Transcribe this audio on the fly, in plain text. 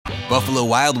Buffalo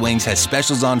Wild Wings has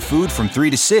specials on food from 3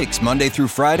 to 6, Monday through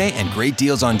Friday, and great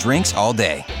deals on drinks all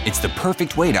day. It's the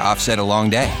perfect way to offset a long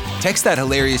day. Text that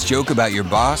hilarious joke about your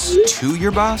boss to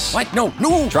your boss. What? No.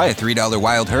 Try a $3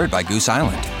 Wild Herd by Goose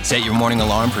Island. Set your morning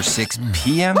alarm for 6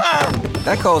 p.m.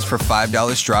 That calls for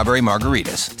 $5 strawberry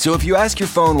margaritas. So if you ask your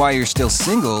phone why you're still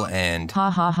single and... Ha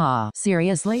ha ha.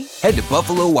 Seriously? Head to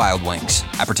Buffalo Wild Wings.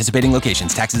 At participating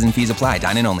locations, taxes and fees apply.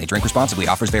 Dine-in only. Drink responsibly.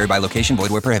 Offers vary by location.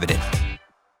 Void where prohibited.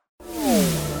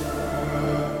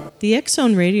 The X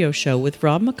Zone Radio Show with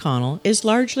Rob McConnell is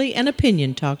largely an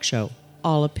opinion talk show.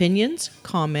 All opinions,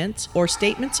 comments, or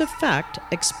statements of fact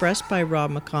expressed by Rob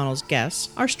McConnell's guests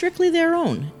are strictly their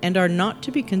own and are not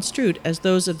to be construed as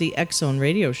those of the X Zone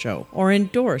Radio Show or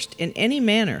endorsed in any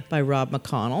manner by Rob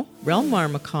McConnell,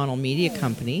 Relmar McConnell Media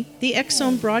Company, the X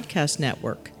Zone Broadcast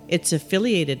Network, its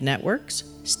affiliated networks,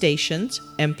 stations,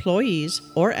 employees,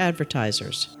 or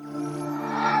advertisers.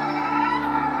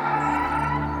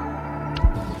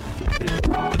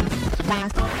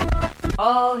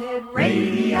 All Hit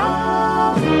Radio.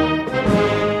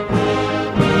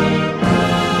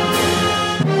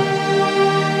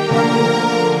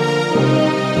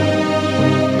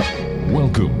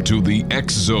 Welcome to the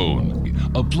X Zone,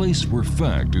 a place where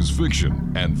fact is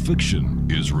fiction and fiction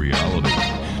is reality.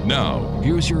 Now,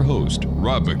 here's your host,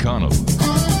 Rob McConnell.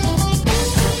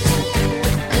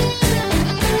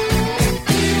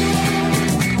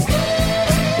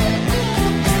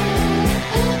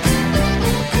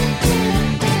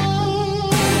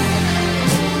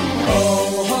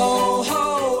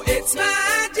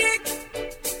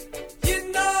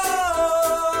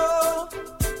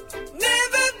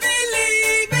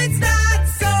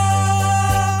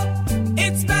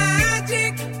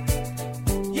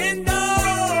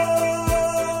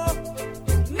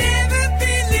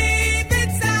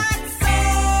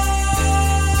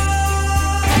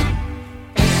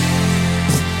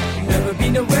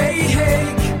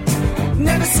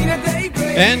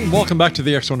 And welcome back to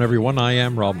the X Zone, everyone. I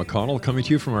am Rob McConnell, coming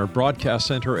to you from our broadcast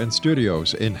center and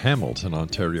studios in Hamilton,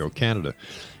 Ontario, Canada.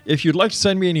 If you'd like to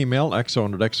send me an email,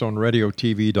 xzone at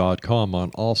xzoneradiotv.com, on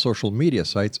all social media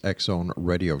sites, Xzone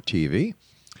Radio TV.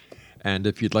 And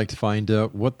if you'd like to find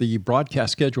out what the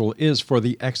broadcast schedule is for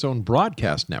the X Zone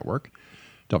Broadcast Network,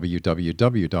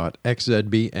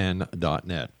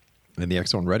 www.xzbn.net. And the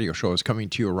X Zone Radio Show is coming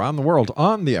to you around the world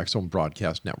on the X Zone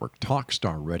Broadcast Network,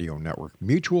 Talkstar Radio Network,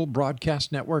 Mutual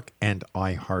Broadcast Network, and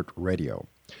iHeartRadio.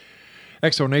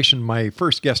 X Zone Nation, my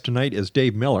first guest tonight is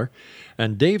Dave Miller,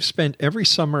 and Dave spent every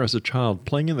summer as a child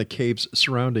playing in the caves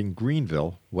surrounding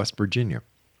Greenville, West Virginia,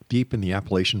 deep in the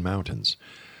Appalachian Mountains.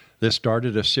 This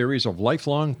started a series of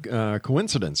lifelong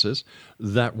coincidences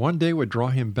that one day would draw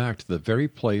him back to the very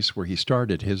place where he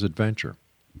started his adventure.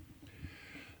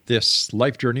 This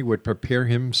life journey would prepare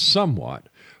him somewhat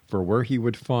for where he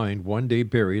would find one day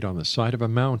buried on the side of a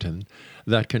mountain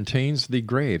that contains the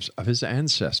graves of his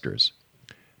ancestors.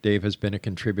 Dave has been a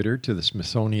contributor to the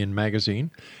Smithsonian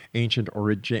Magazine, Ancient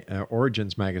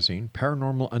Origins Magazine,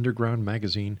 Paranormal Underground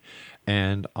Magazine,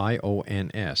 and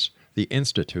IONS, the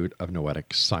Institute of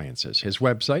Noetic Sciences. His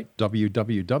website,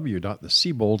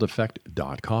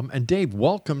 www.thesieboldeffect.com. And Dave,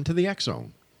 welcome to the X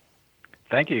Zone.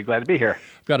 Thank you. Glad to be here.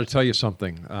 I've got to tell you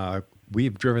something.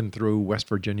 We've driven through West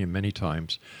Virginia many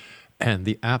times, and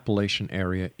the Appalachian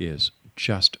area is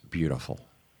just beautiful.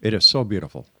 It is so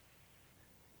beautiful.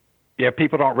 Yeah,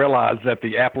 people don't realize that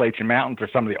the Appalachian Mountains are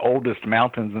some of the oldest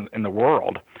mountains in the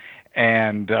world,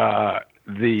 and the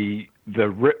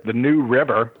New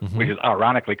River, which is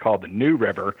ironically called the New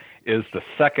River, is the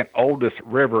second oldest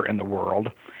river in the world.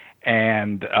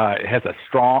 And it has a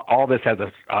strong. All this has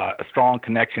a strong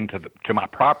connection to my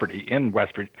property in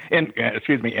Western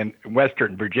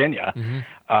Virginia,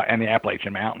 and the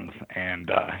Appalachian Mountains.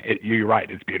 And you're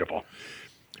right, it's beautiful.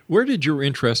 Where did your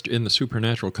interest in the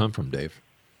supernatural come from, Dave?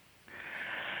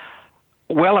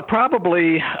 Well,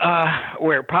 probably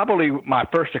my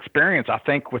first experience, I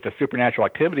think, with the supernatural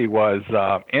activity was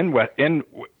in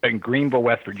Greenville,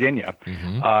 West Virginia,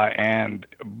 and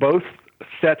both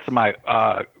sets of my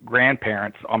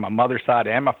grandparents on my mother's side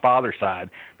and my father's side,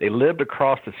 they lived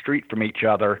across the street from each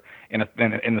other in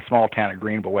the small town of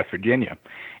Greenville, West Virginia.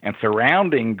 And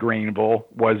surrounding Greenville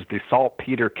was the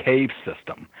Saltpeter Cave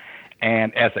system.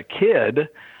 And as a kid,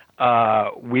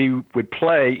 we would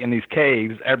play in these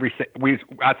caves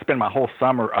I'd spend my whole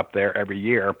summer up there every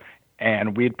year,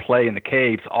 and we'd play in the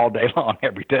caves all day long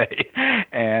every day.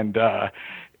 And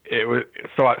it was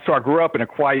so I grew up in a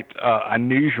quite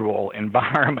unusual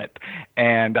environment,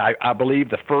 and I believe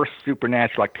the first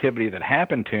supernatural activity that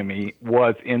happened to me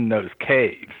was in those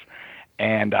caves,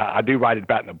 and I do write it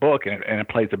about in the book, and it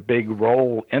plays a big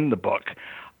role in the book.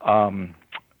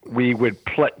 we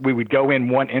would go in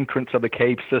one entrance of the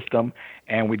cave system,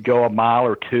 and we'd go a mile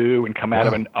or two and come out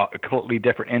of a completely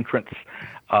different entrance.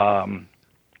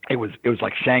 It was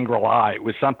like Shangri-La. It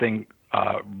was something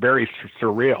very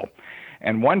surreal.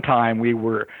 And one time we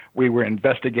were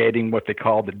investigating what they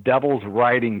call the Devil's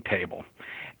Writing Table,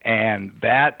 and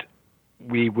that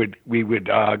we would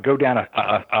go down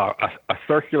a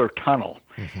circular tunnel,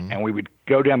 and we would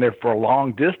go down there for a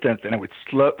long distance, and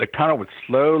the tunnel would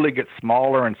slowly get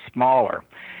smaller and smaller,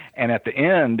 and at the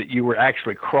end you were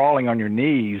actually crawling on your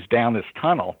knees down this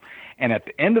tunnel, and at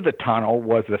the end of the tunnel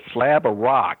was a slab of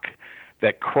rock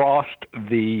that crossed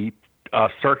the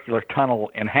circular tunnel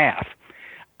in half.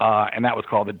 And that was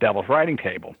called the Devil's Writing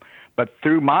Table. But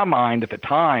through my mind at the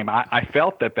time, I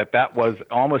felt that was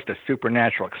almost a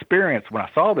supernatural experience when I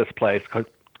saw this place, because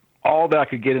all that I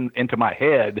could get into my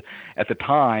head at the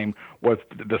time was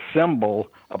the symbol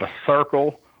of a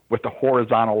circle with a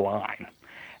horizontal line.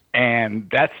 And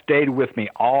that stayed with me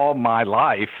all my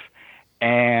life.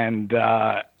 And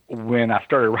when I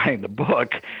started writing the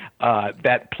book,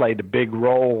 that played a big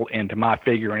role into my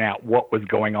figuring out what was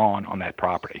going on that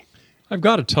property. I've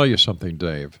got to tell you something,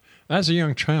 Dave. As a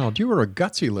young child, you were a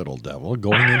gutsy little devil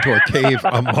going into a cave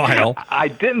a mile. I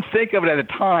didn't think of it at the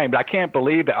time, but I can't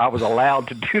believe that I was allowed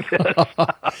to do this.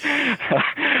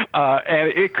 And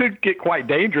it could get quite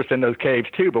dangerous in those caves,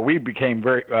 too, but we became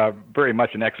very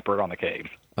much an expert on the caves.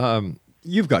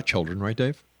 You've got children, right,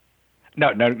 Dave?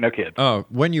 No kids.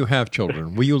 When you have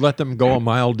children, will you let them go a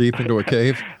mile deep into a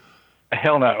cave?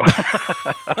 Hell no.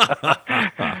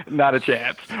 Not a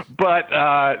chance. But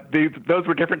those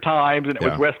were different times, and it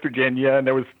was West Virginia, and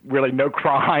there was really no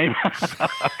crime.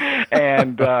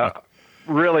 And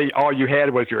really all you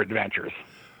had was your adventures.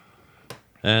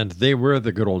 And they were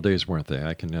the good old days, weren't they?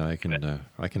 I can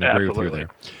agree with you there.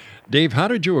 Dave, how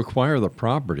did you acquire the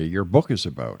property your book is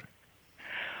about?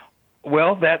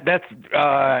 Well, that's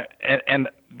and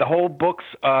the whole book's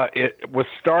it was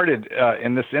started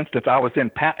in this instance. I was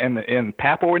in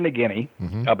Papua New Guinea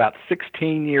about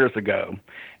 16 years ago,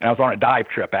 and I was on a dive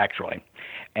trip actually,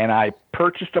 and I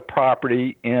purchased a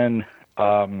property in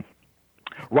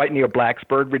right near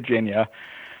Blacksburg, Virginia,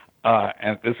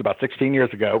 and this was about 16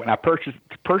 years ago, and I purchased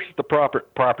the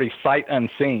property sight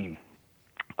unseen.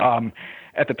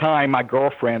 At the time, my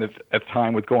girlfriend at the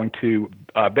time was going to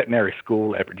veterinary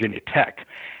school at Virginia Tech,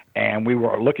 and we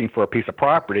were looking for a piece of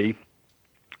property,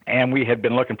 and we had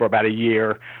been looking for about a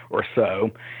year or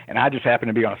so, and I just happened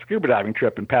to be on a scuba diving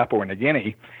trip in Papua New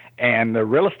Guinea, and the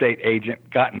real estate agent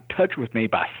got in touch with me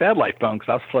by satellite phone because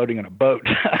I was floating in a boat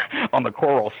on the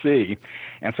Coral Sea,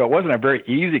 and so it wasn't a very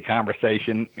easy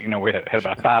conversation. You know, we had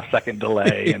about a 5-second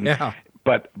delay, and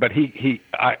but he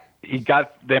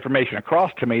got the information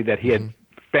across to me that he had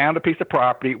found a piece of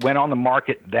property, went on the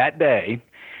market that day,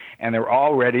 and there were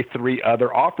already 3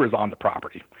 other offers on the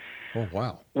property. Oh,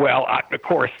 wow. Well, of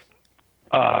course,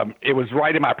 it was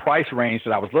right in my price range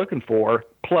that I was looking for.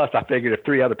 Plus, I figured if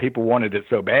 3 other people wanted it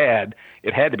so bad,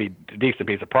 it had to be a decent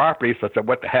piece of property. So I said,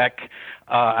 what the heck?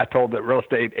 I told the real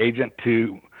estate agent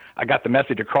I got the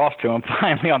message across to him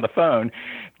finally on the phone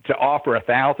to offer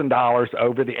 $1,000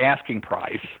 over the asking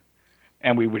price,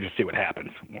 and we would just see what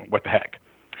happens. What the heck?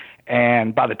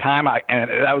 And by the time I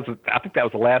think that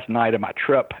was the last night of my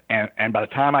trip, and by the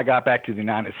time I got back to the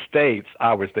United States,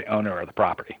 I was the owner of the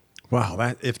property.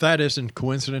 Wow, if that isn't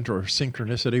coincidence or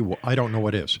synchronicity, well, I don't know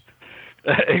what is.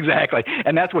 Exactly,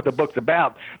 and that's what the book's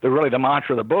about. The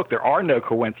mantra of the book: there are no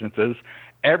coincidences.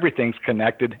 Everything's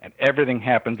connected, and everything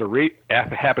happens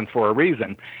for a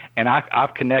reason. And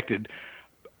I've connected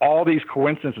all these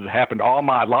coincidences that happened all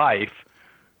my life.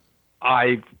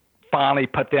 I finally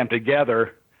put them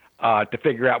together to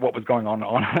figure out what was going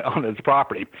on this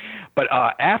property. But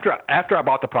after I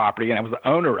bought the property and I was the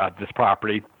owner of this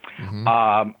property,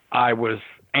 I was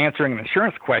answering an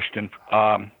insurance question,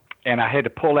 and I had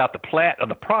to pull out the plat of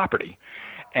the property.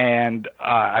 And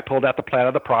I pulled out the plat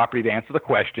of the property to answer the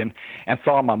question and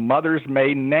saw my mother's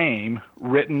maiden name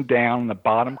written down in the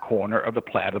bottom corner of the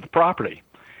plat of the property,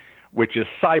 which is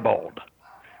Seibold.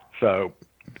 So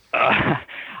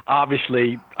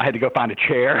obviously, I had to go find a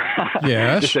chair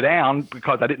to sit down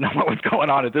because I didn't know what was going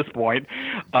on at this point.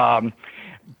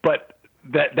 But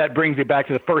that brings me back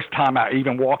to the first time I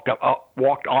even walked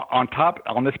on top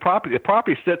on this property. The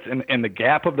property sits in the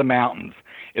gap of the mountains.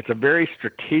 It's a very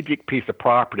strategic piece of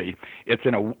property. It's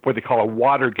in what they call a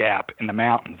water gap in the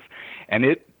mountains, and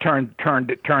it turns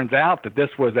out that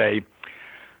this was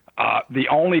the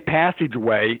only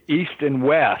passageway east and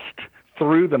west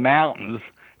through the mountains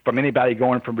from anybody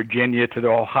going from Virginia to the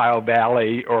Ohio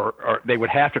Valley, or they would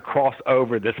have to cross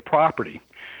over this property.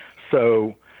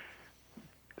 So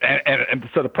and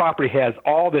so the property has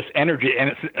all this energy,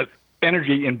 and it's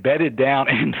energy embedded down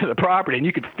into the property, and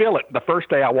you could feel it. The first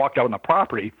day I walked out on the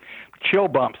property, chill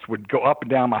bumps would go up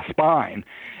and down my spine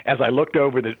as I looked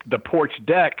over the porch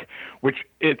deck, which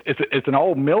it's an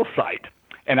old mill site,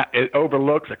 and it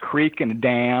overlooks a creek and a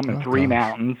dam and three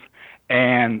mountains,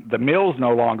 and the mill's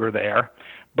no longer there.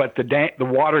 But the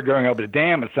water going over the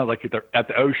dam, it sounds like you're at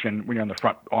the ocean when you're on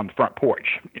the front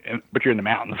porch, but you're in the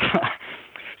mountains.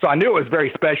 So I knew it was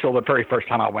very special the very first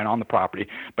time I went on the property.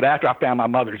 But after I found my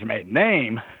mother's maiden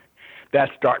name, that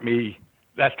started me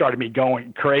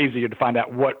going crazy to find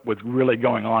out what was really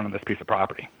going on in this piece of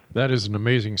property. That is an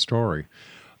amazing story.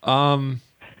 I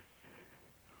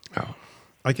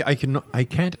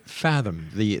can't fathom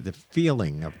the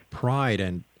feeling of pride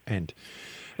and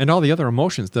all the other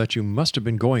emotions that you must have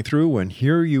been going through. And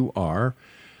here you are,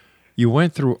 you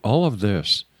went through all of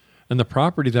this, and the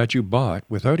property that you bought,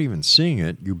 without even seeing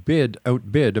it, you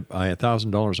outbid by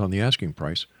 $1,000 on the asking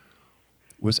price,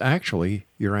 was actually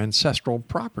your ancestral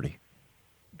property.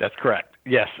 That's correct.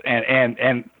 Yes,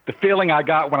 and the feeling I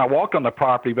got when I walked on the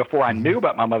property before I knew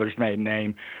about my mother's maiden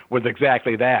name was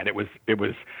exactly that. It was.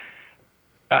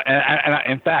 And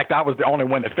in fact, I was the only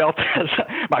one that felt this.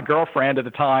 My girlfriend at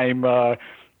the time,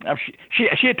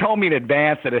 she had told me in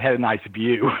advance that it had a nice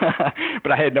view,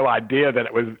 but I had no idea that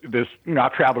it was this.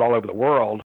 I've traveled all over the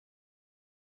world.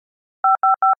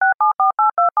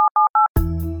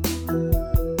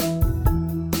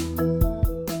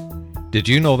 Did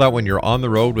you know that when you're on the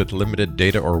road with limited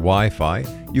data or Wi-Fi,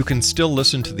 you can still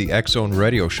listen to the X-Zone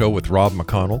Radio Show with Rob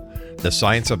McConnell, The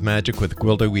Science of Magic with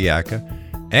Gwilda Wiyaka,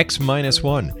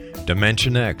 X-1,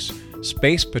 Dimension X,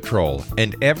 Space Patrol,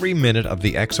 and every minute of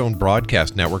the X-Zone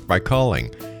Broadcast Network by calling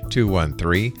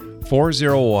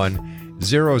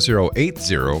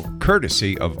 213-401-0080,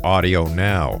 courtesy of Audio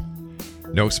Now.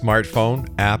 No smartphone,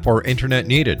 app, or internet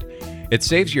needed. It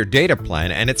saves your data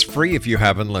plan, and it's free if you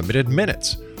have unlimited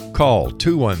minutes. Call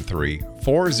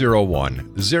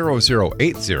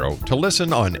 213-401-0080 to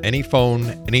listen on any phone,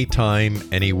 anytime,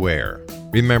 anywhere.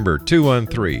 Remember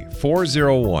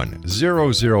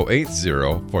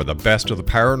 213-401-0080 for the best of the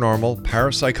paranormal,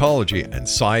 parapsychology, and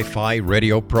sci-fi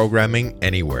radio programming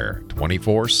anywhere,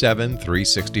 24/7,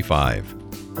 365.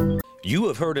 You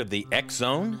have heard of the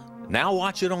X-Zone? Now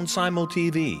watch it on Simul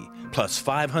TV, plus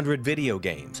 500 video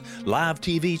games, live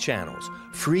TV channels,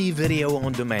 free video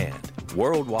on demand,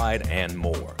 worldwide, and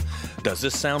more. Does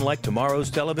this sound like tomorrow's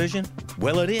television?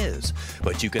 Well, it is,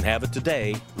 but you can have it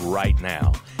today, right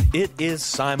now. It is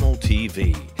Simul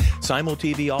TV. Simul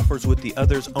TV offers what the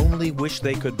others only wish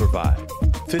they could provide.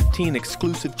 15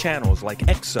 exclusive channels like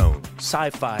X-Zone,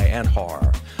 Sci-Fi, and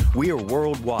Horror. We are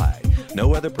worldwide.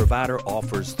 No other provider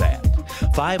offers that.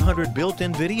 500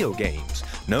 built-in video games.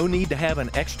 No need to have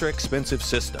an extra expensive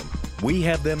system. We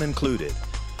have them included.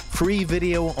 Free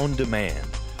video on demand.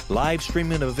 Live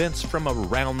streaming events from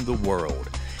around the world.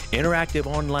 Interactive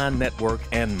online network,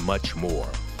 and much more.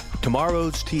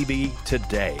 Tomorrow's TV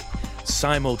today.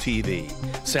 Simul TV.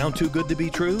 Sound too good to be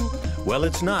true? Well,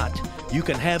 it's not. You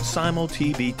can have Simul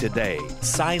TV today.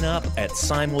 Sign up at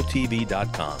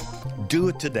simultv.com. Do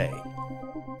it today.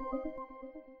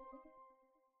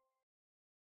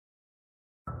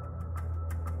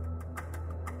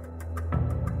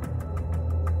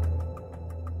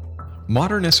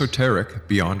 Modern Esoteric,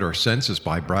 Beyond Our Senses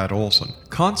by Brad Olson,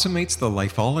 consummates the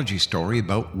lifology story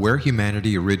about where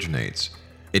humanity originates.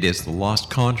 It is the lost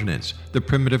continents, the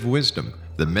primitive wisdom,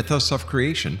 the mythos of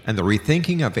creation, and the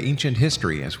rethinking of ancient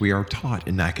history as we are taught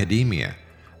in academia.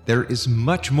 There is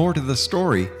much more to the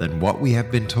story than what we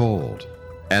have been told.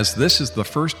 As this is the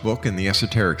first book in the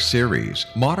Esoteric series,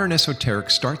 Modern Esoteric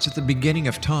starts at the beginning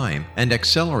of time and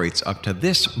accelerates up to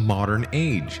this modern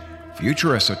age.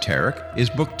 Future Esoteric is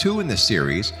book 2 in the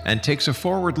series and takes a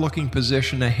forward-looking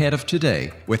position ahead of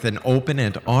today with an open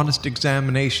and honest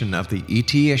examination of the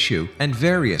ET issue and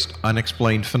various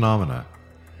unexplained phenomena.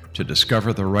 To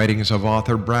discover the writings of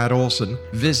author Brad Olson,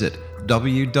 visit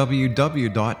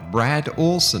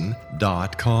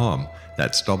www.bradolson.com.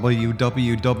 That's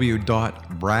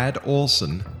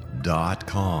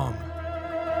www.bradolson.com.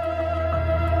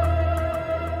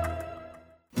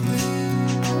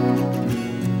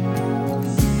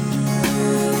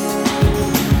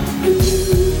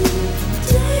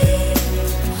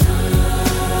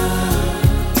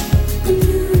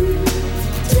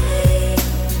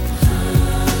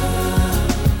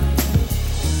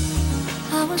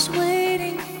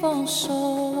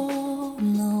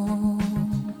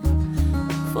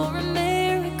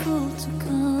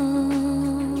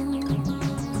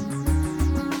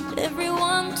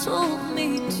 Told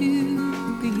me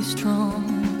to be strong.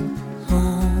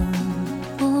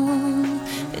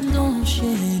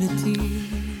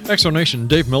 Exonation,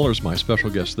 Dave Miller is my special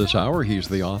guest this hour. He's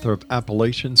the author of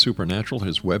Appalachian Supernatural.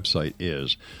 His website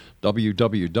is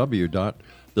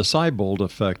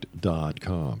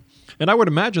www.theseiboldeffect.com. And I would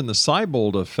imagine the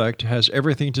Seibold effect has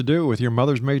everything to do with your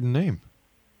mother's maiden name.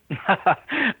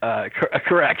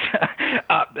 Correct.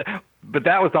 But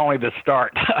that was only the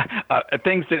start.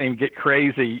 Things didn't even get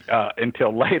crazy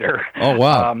until later. Oh,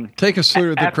 wow. Take us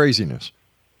through the craziness.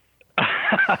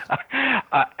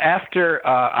 After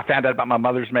I found out about my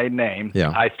mother's maiden name,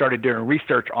 I started doing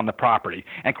research on the property.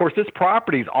 And, of course, this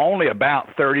property is only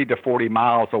about 30 to 40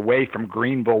 miles away from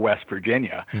Greenville, West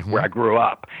Virginia, where I grew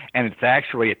up. And it's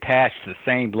actually attached to the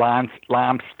same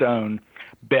limestone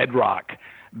bedrock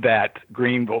that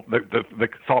Greenville, the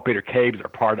Saltpeter Caves are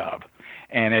part of.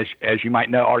 And as you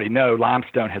might already know,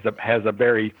 limestone has a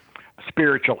very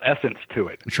spiritual essence to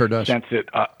it. It sure does. Since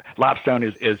limestone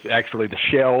is actually the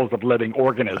shells of living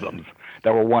organisms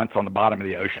that were once on the bottom of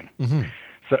the ocean.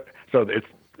 So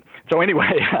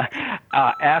anyway,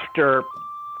 after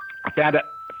I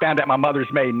found out my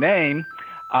mother's maiden name,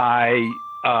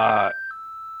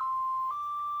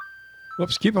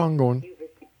 Whoops, keep on going.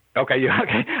 Okay,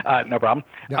 no problem.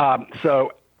 Yeah.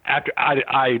 So after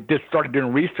I just started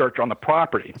doing research on the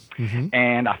property,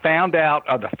 and I found out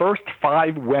the first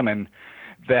 5 women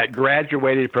that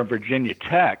graduated from Virginia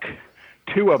Tech,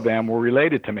 2 of them were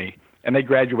related to me, and they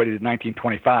graduated in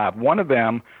 1925. One of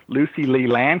them, Lucy Lee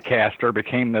Lancaster,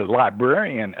 became the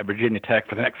librarian at Virginia Tech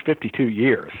for the next 52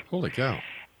 years. Holy cow.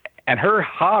 And her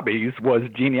hobbies was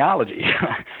genealogy.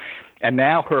 And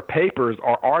now her papers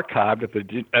are archived at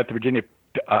the Virginia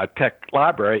Tech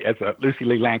Library as a Lucy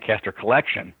Lee Lancaster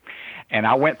collection. And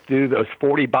I went through those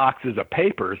 40 boxes of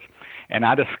papers, and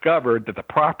I discovered that the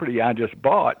property I just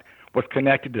bought was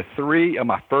connected to 3 of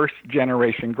my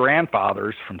first-generation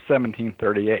grandfathers from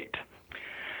 1738.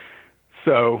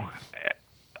 So,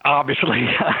 obviously,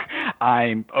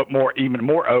 I'm even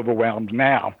more overwhelmed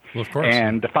now. Well, of course.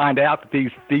 And to find out that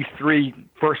these 3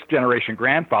 first-generation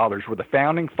grandfathers were the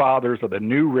founding fathers of the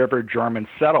New River German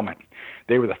settlement.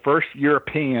 They were the first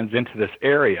Europeans into this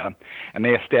area, and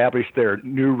they established their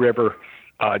New River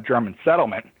German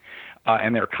settlement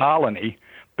and their colony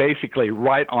basically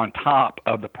right on top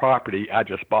of the property I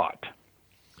just bought.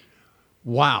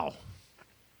 Wow.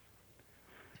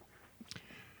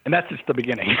 And that's just the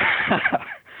beginning.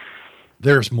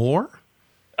 There's more?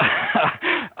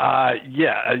 Yes,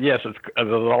 there's a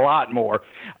lot more.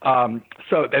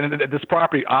 So this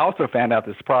property, I also found out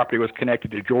this property was connected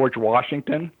to George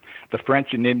Washington, the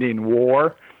French and Indian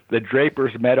War, the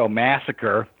Draper's Meadow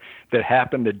Massacre that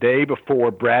happened the day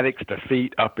before Braddock's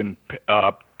defeat up in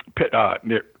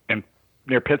near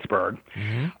Pittsburgh.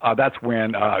 That's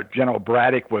when General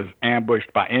Braddock was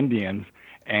ambushed by Indians,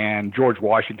 and George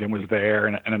Washington was there,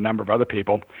 and a number of other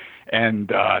people. And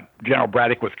General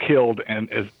Braddock was killed in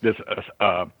this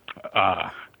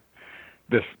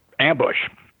ambush.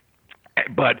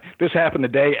 But this happened the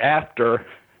day after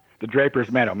the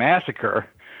Draper's Meadow Massacre,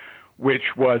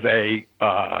 which was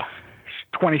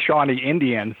 20 Shawnee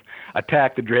Indians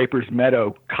attacked the Draper's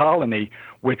Meadow colony,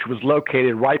 which was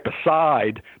located right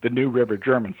beside the New River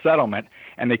German settlement,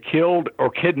 and they killed or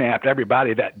kidnapped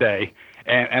everybody that day.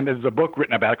 And there's a book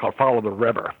written about it called Follow the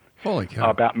River. Holy cow.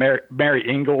 About Mary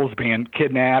Ingalls being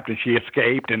kidnapped, and she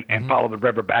escaped and followed the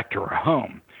river back to her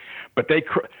home. But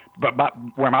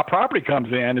where my property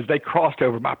comes in is they crossed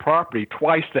over my property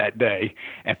twice that day,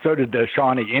 and so did the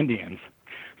Shawnee Indians.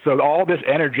 So all this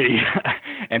energy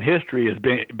and history is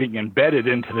being embedded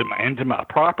into my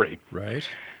property. Right.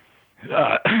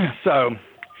 So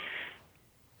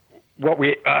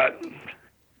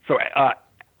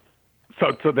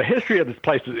the history of this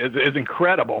place is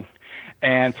incredible,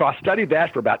 and so I studied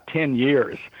that for about 10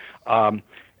 years,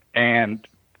 and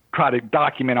try to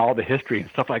document all the history and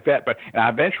stuff like that. And I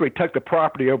eventually took the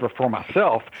property over for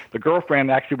myself. The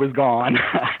girlfriend actually was gone,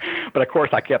 but of course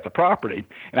I kept the property.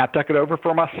 And I took it over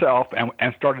for myself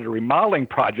and started a remodeling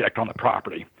project on the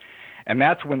property. And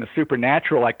that's when the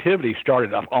supernatural activity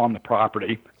started up on the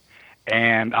property.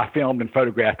 And I filmed and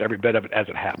photographed every bit of it as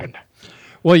it happened.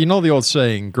 Well, you know the old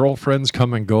saying, girlfriends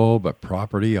come and go, but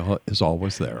property is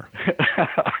always there.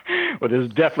 Well, this is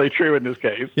definitely true in this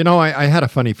case. You know, I had a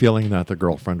funny feeling that the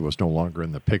girlfriend was no longer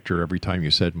in the picture every time you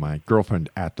said my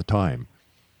girlfriend at the time.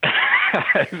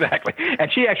 Exactly.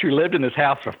 And she actually lived in this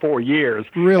house for 4 years.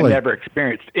 Really? And never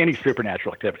experienced any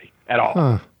supernatural activity at all.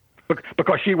 Huh.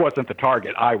 Because she wasn't the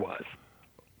target, I was.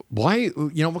 Why,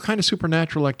 what kind of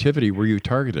supernatural activity were you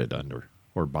targeted under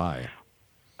or by?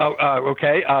 Oh,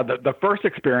 okay. The first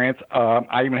experience,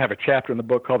 I even have a chapter in the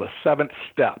book called The Seventh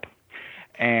Step.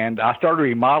 And I started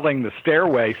remodeling the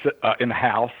stairway in the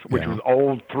house, which was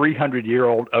old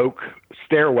 300-year-old oak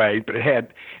stairway, but it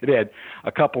had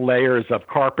a couple layers of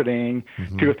carpeting,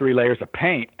 2 or 3 layers of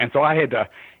paint, and so I had to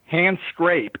hand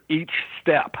scrape each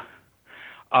step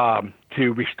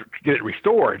to get it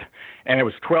restored. And it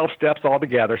was 12 steps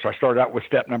altogether. So I started out with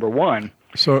step number 1.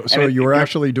 So you were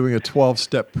actually doing a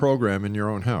 12-step program in your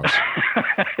own house.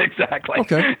 Exactly.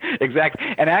 Okay.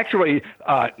 Exactly. And actually,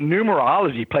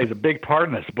 numerology plays a big part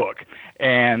in this book.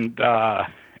 And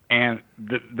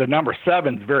the number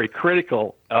 7 is very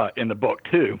critical in the book,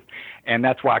 too. And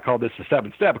that's why I call this the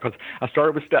 7th step, because I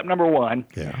started with step number 1.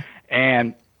 Yeah.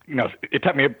 And, it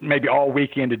took me maybe all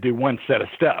weekend to do one set of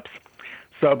steps.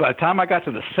 So by the time I got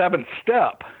to the 7th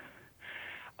step,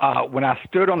 when I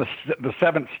stood on the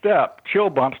 7th step, chill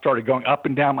bumps started going up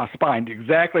and down my spine,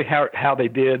 exactly how they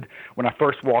did when I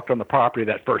first walked on the property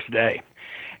that first day.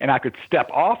 And I could step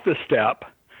off the step,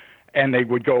 and they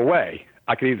would go away.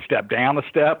 I could either step down the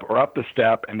step or up the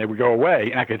step, and they would go away.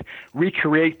 And I could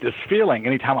recreate this feeling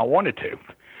anytime I wanted to.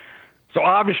 So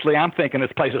obviously, I'm thinking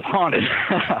this place is haunted,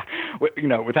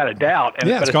 without a doubt. And,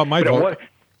 it's got my vote.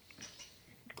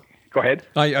 Go ahead.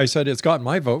 I said it's got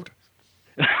my vote.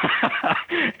 But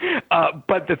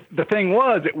the thing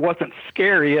was, it wasn't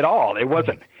scary at all. It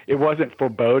wasn't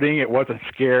foreboding. It wasn't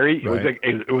scary. Right.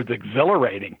 It was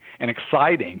exhilarating and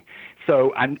exciting.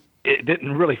 So it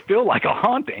didn't really feel like a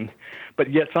haunting,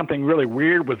 but yet something really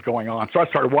weird was going on. So I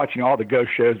started watching all the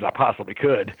ghost shows I possibly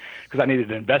could because I needed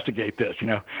to investigate this.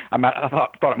 I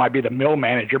thought it might be the mill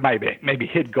manager, maybe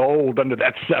hid gold under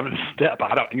that 7th step.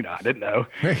 I didn't know.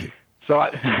 Hey. So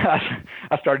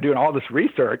I started doing all this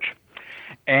research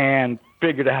and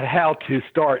figured out how to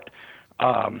start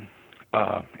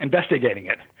investigating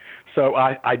it. So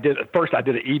I did an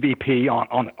EVP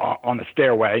on the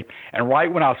stairway, and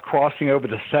right when I was crossing over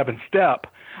the 7th step,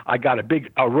 I got a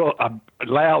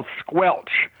loud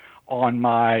squelch on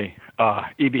my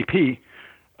EVP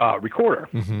recorder,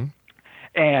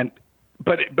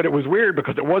 but it was weird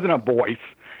because it wasn't a voice.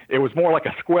 It was more like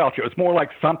a squelch. It was more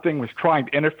like something was trying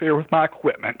to interfere with my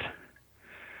equipment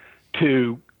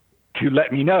to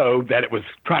let me know that it was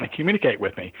trying to communicate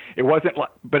with me. It wasn't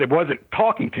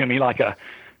talking to me like a.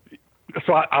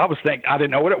 So I was thinking, I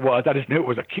didn't know what it was. I just knew it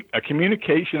was a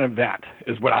communication event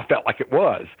is what I felt like it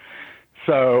was.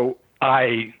 So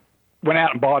I went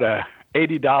out and bought a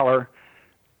 $80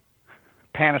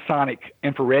 Panasonic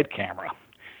infrared camera,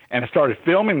 and I started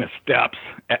filming the steps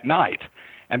at night.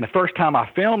 And the first time I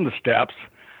filmed the steps,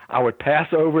 I would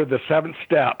pass over the 7th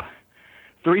step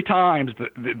 3 times.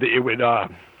 It would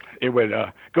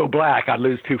go black. I'd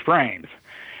lose 2 frames.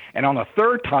 And on the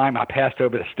 3rd time I passed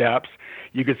over the steps,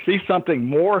 you could see something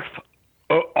morph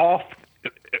off.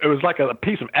 It was like a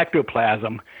piece of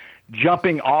ectoplasm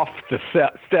jumping off the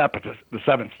step at the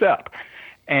 7th step.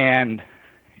 And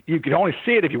you could only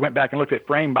see it if you went back and looked at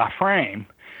frame by frame.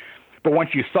 But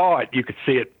once you saw it, you could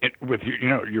see it with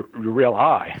your real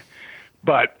eye.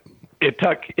 But it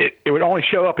would only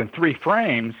show up in 3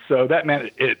 frames, so that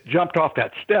meant it jumped off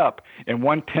that step in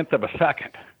 1/10 of a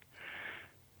second.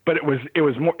 But it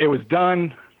was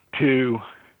done to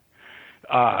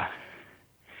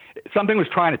something was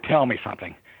trying to tell me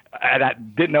something, and I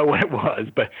didn't know what it was.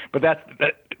 But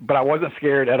I wasn't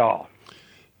scared at all.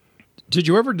 Did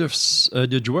you ever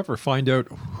find out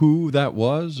who that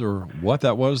was or what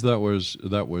that was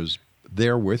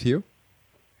there with you?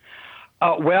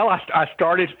 Well, I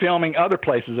started filming other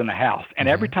places in the house, and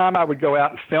every time I would go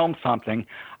out and film something,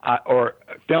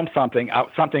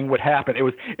 something would happen. It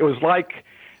was like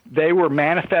they were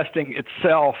manifesting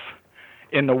itself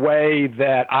in the way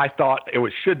that I thought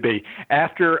should be.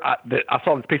 After I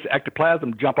saw this piece of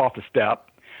ectoplasm jump off the step,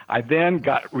 I then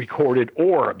got recorded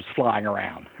orbs flying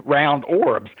around, round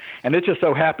orbs. And it just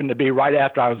so happened to be right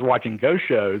after I was watching ghost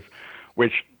shows,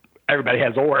 which everybody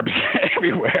has orbs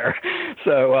everywhere.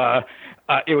 So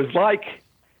it was like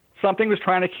something was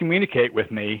trying to communicate with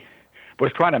me,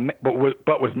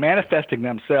 but was manifesting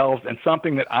themselves in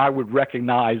something that I would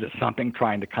recognize as something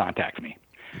trying to contact me.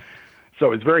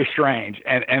 So it's very strange.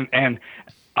 And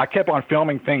I kept on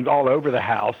filming things all over the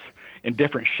house in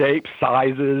different shapes,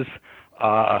 sizes,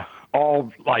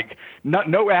 all like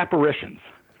no apparitions,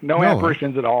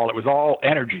 apparitions at all. It was all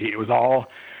energy. It was all.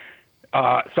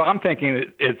 So I'm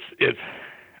thinking it's.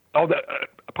 I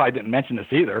probably didn't mention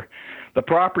this either. The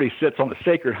property sits on the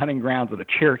sacred hunting grounds of the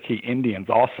Cherokee Indians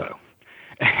also,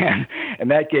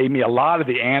 and that gave me a lot of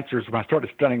the answers when I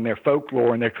started studying their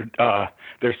folklore and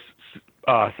their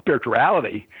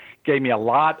spirituality. Gave me a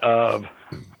lot of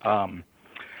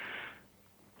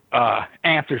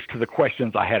answers to the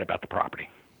questions I had about the property.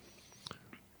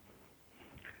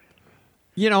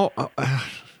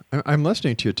 I'm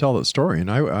listening to you tell the story,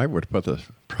 and I would put the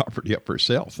property up for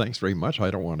sale. Thanks very much.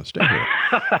 I don't want to stay here.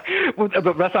 Well,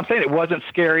 but that's what I'm saying. It wasn't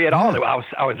scary at all. I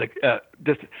was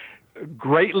just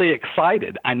greatly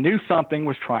excited. I knew something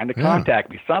was trying to contact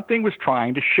me. Something was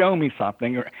trying to show me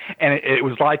something, and it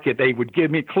was like they would give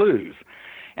me clues.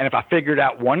 And if I figured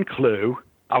out one clue,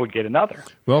 I would get another.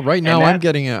 Well, right now I'm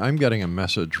getting a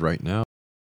message right now.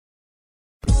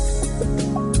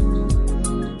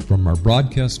 From our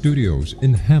broadcast studios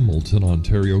in Hamilton,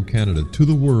 Ontario, Canada, to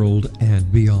the world and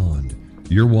beyond,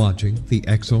 you're watching the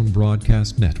X-Zone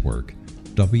Broadcast Network,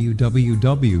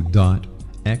 www.xzbn.net.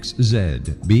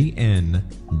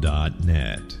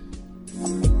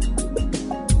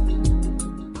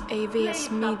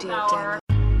 AVS Media Demo.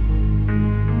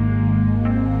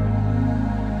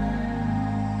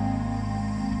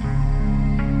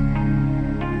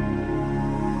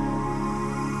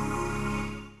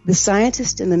 The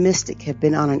scientist and the mystic have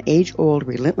been on an age-old,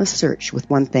 relentless search with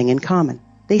one thing in common.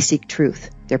 They seek truth.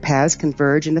 Their paths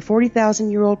converge in the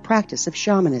 40,000-year-old practice of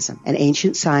shamanism, an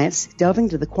ancient science delving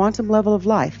to the quantum level of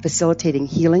life, facilitating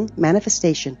healing,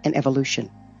 manifestation, and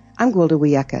evolution. I'm Gwilda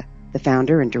Wiyaka, the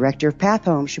founder and director of Path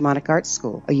Home Shamanic Arts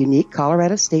School, a unique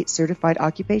Colorado State-certified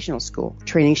occupational school,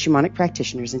 training shamanic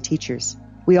practitioners and teachers.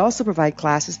 We also provide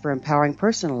classes for empowering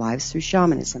personal lives through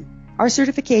shamanism. Our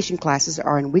certification classes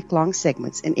are in week-long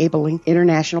segments enabling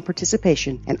international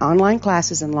participation, and online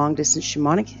classes and long-distance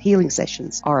shamanic healing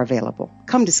sessions are available.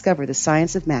 Come discover the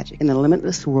science of magic in the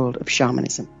limitless world of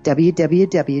shamanism.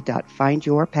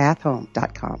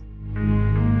 www.findyourpathhome.com.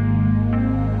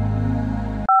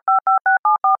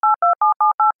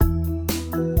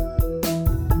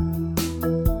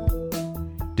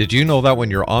 Did you know that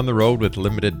when you're on the road with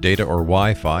limited data or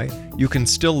Wi-Fi, you can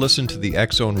still listen to the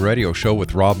X-Zone Radio Show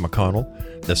with Rob McConnell,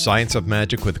 The Science of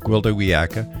Magic with Gwilda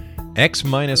Wiyaka,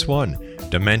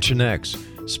 X-1, Dimension X,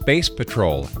 Space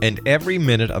Patrol, and every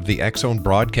minute of the X-Zone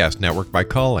Broadcast Network by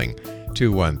calling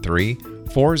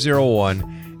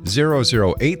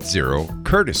 213-401-0080,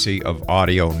 courtesy of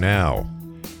Audio Now.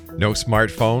 No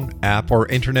smartphone, app, or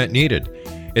internet needed.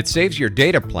 It saves your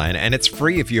data plan, and it's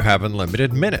free if you have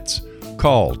unlimited minutes.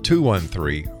 Call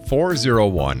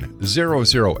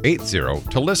 213-401-0080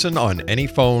 to listen on any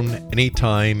phone,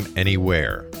 anytime,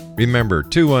 anywhere. Remember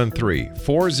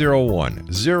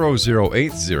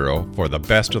 213-401-0080 for the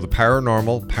best of the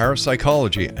paranormal,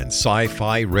 parapsychology, and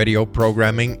sci-fi radio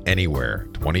programming anywhere,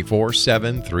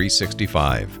 24/7,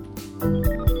 365.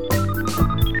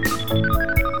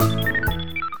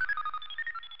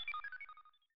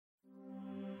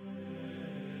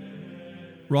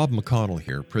 Rob McConnell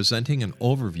here, presenting an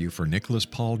overview for Nicholas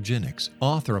Paul Jennings,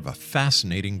 author of a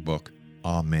fascinating book,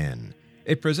 Amen.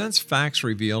 It presents facts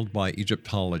revealed by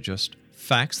Egyptologists,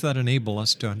 facts that enable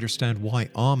us to understand why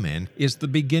Amen is the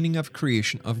beginning of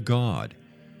creation of God.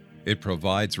 It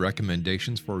provides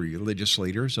recommendations for religious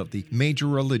leaders of the major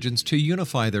religions to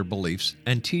unify their beliefs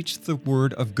and teach the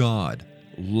Word of God.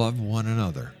 Love one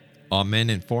another. Amen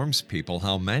informs people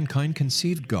how mankind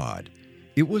conceived God.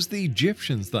 It was the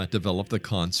Egyptians that developed the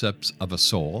concepts of a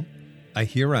soul, a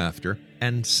hereafter,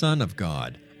 and Son of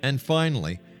God. And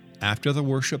finally, after the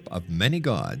worship of many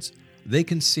gods, they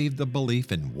conceived the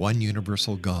belief in one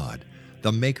universal God,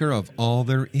 the maker of all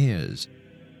there is.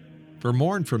 For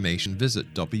more information,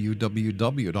 visit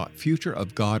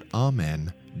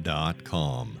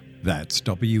www.futureofgodamen.com. That's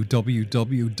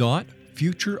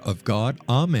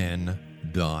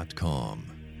www.futureofgodamen.com.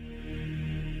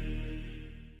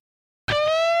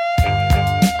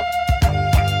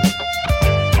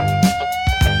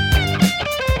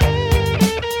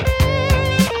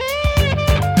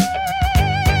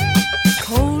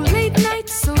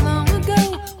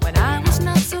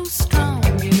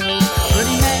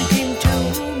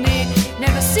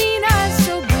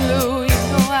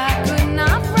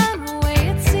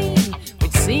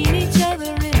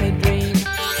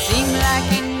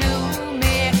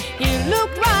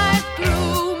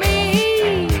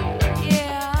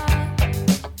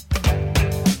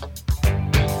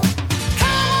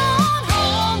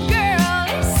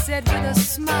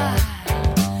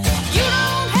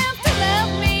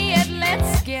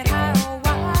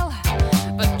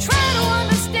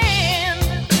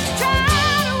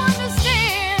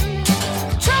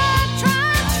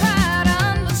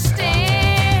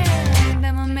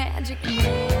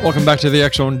 Welcome back to the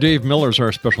X-Zone. Dave Miller's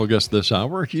our special guest this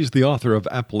hour. He's the author of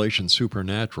Appalachian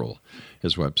Supernatural.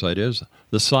 His website is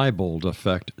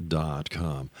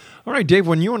theseiboldeffect.com. All right, Dave,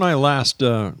 when you and I last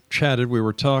chatted, we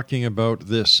were talking about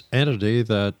this entity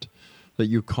that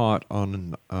you caught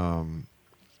on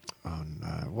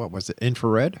what was it,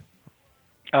 infrared?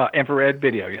 Infrared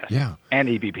video, yes. Yeah. And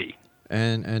EVP.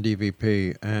 And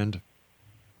EVP. And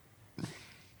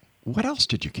what else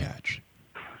did you catch?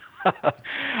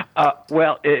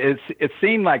 Well, it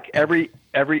seemed like every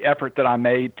effort that I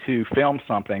made to film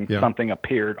something, something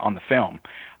appeared on the film.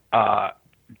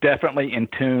 Definitely in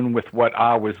tune with what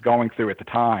I was going through at the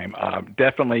time.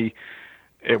 Definitely,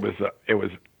 it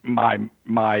was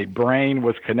my brain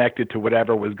was connected to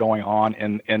whatever was going on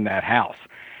in that house,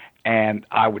 and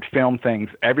I would film things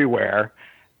everywhere,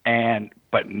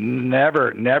 but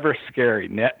never scary,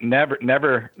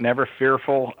 never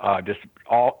fearful, just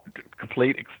all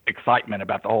complete excitement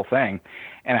about the whole thing,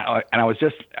 and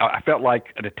I felt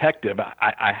like a detective.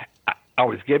 I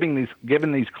was given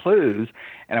these clues,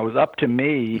 and it was up to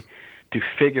me to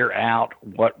figure out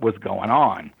what was going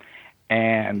on.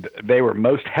 And they were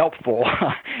most helpful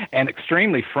and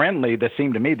extremely friendly. They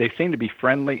seemed to be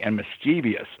friendly and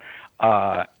mischievous.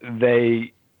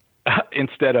 They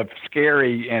instead of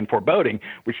scary and foreboding,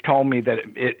 which told me that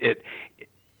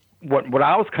what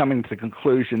I was coming to the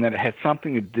conclusion that it had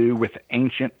something to do with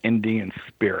ancient Indian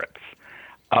spirits.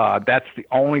 That's the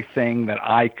only thing that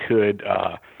I could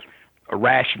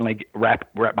rationally wrap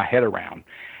my head around.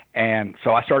 And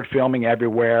so I started filming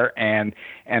everywhere, and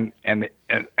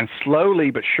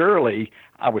slowly but surely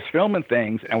I was filming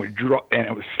things, and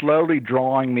it was slowly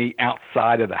drawing me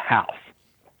outside of the house.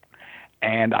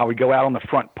 And I would go out on the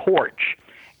front porch,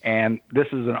 and this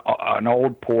is an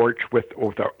old porch with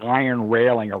an iron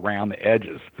railing around the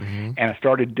edges. Mm-hmm. And I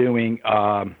started using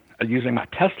my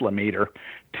Tesla meter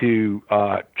to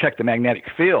check the magnetic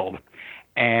field.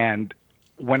 And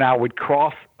when I would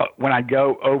when I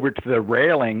go over to the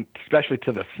railing, especially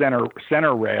to the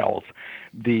center rails,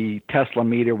 the Tesla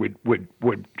meter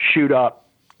would shoot up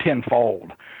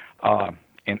tenfold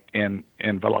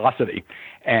in velocity.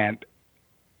 And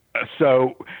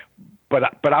so,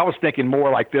 but I was thinking more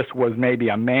like this was maybe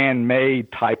a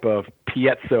man-made type of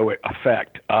piezo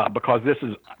effect, because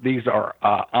these are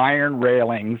iron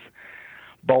railings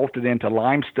bolted into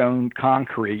limestone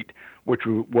concrete, which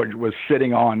was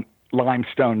sitting on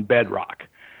limestone bedrock.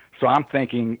 So I'm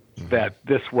thinking that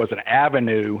this was an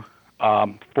avenue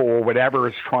for whatever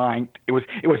is trying. It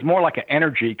was more like an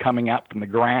energy coming out from the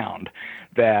ground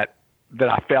that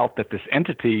I felt that this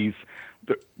entities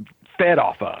fed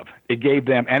off of. It gave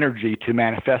them energy to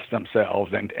manifest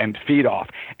themselves and feed off.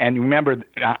 And remember,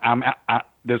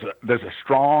 there's a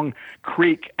strong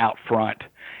creek out front,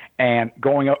 and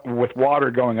going up with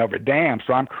water going over dams.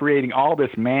 So I'm creating all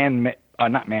this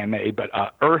not man-made, but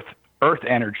earth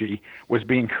energy was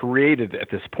being created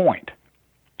at this point.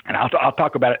 And I'll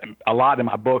talk about it a lot in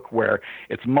my book, where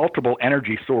it's multiple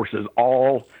energy sources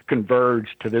all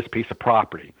converge to this piece of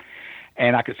property.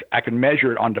 And I could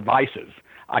measure it on devices.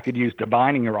 I could use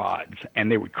divining rods,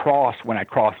 and they would cross when I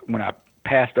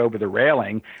passed over the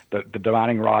railing. The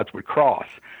divining rods would cross.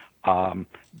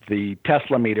 The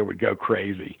Tesla meter would go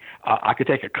crazy. I could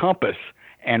take a compass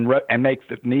and make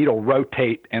the needle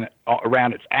rotate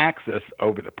around its axis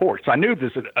over the porch. So I knew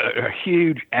there's a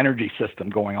huge energy system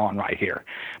going on right here,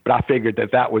 but I figured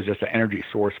that was just an energy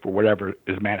source for whatever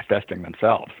is manifesting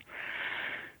themselves.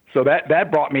 So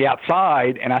that brought me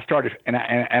outside, and I started, and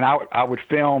I would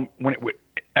film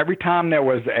every time there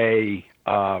was a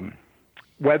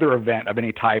weather event of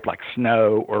any type, like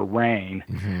snow or rain.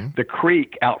 Mm-hmm. The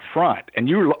creek out front, and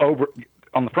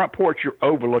on the front porch, you're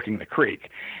overlooking the creek,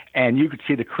 and you could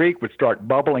see the creek would start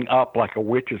bubbling up like a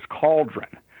witch's cauldron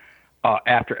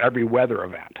after every weather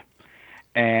event.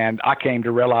 And I came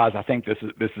to realize, I think this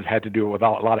has had to do with a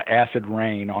lot of acid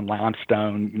rain on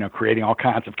limestone, creating all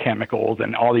kinds of chemicals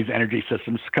and all these energy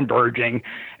systems converging,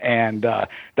 and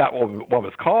that was what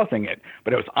was causing it.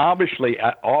 But it was obviously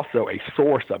also a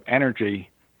source of energy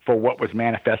for what was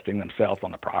manifesting themselves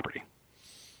on the property.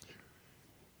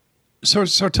 So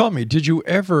tell me, did you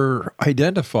ever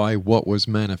identify what was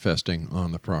manifesting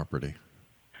on the property?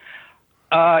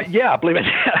 Yeah,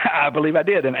 I believe I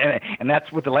did, and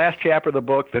that's with the last chapter of the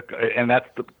book, and that's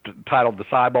titled "The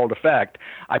Siebold Effect."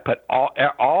 I put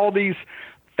all these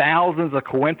thousands of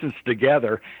coincidences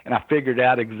together, and I figured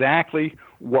out exactly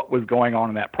what was going on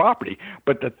in that property.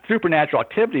 But the supernatural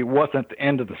activity wasn't the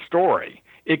end of the story.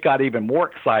 It got even more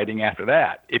exciting after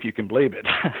that, if you can believe it.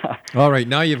 All right,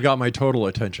 now you've got my total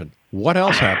attention. What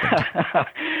else happened?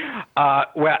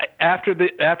 Well, after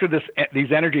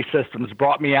these energy systems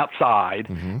brought me outside,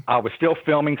 mm-hmm. I was still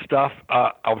filming stuff.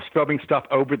 I was filming stuff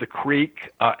over the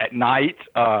creek at night,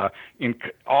 in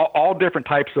all different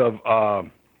types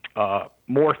of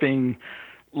morphing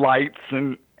lights,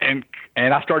 and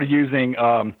I started using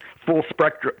full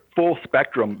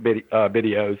spectrum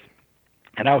videos,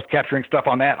 and I was capturing stuff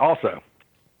on that also.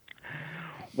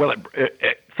 Well,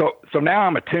 so now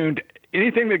I'm attuned.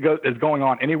 Anything that is going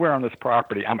on anywhere on this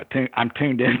property, I'm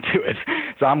tuned into it.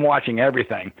 So I'm watching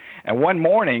everything. And one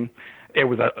morning, it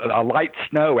was a light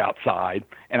snow outside,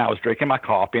 and I was drinking my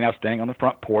coffee, and I was standing on the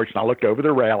front porch, and I looked over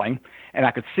the railing, and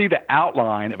I could see the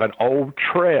outline of an old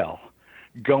trail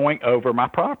going over my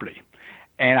property.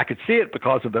 And I could see it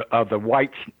because of the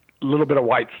white, little bit of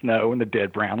white snow and the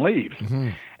dead brown leaves. Mm-hmm.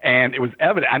 And it was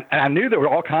evident. I knew there were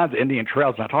all kinds of Indian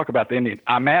trails, and I talk about the Indian.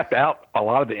 I mapped out a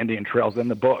lot of the Indian trails in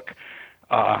the book,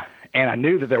 and I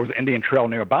knew that there was an Indian trail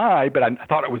nearby, but I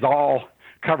thought it was all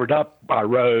covered up by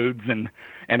roads and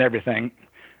everything.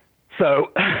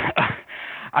 So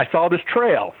I saw this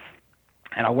trail,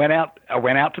 and I went out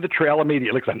to the trail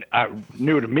immediately because I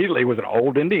knew it immediately was an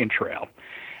old Indian trail.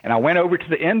 And I went over to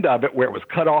the end of it where it was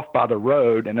cut off by the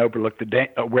road and overlooked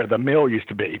where the mill used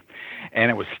to be. And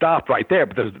it was stopped right there,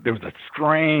 but there was a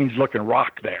strange-looking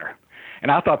rock there. And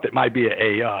I thought that might be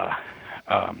a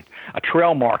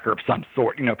trail marker of some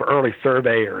sort, for early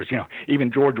surveyors.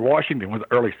 Even George Washington was an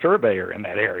early surveyor in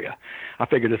that area. I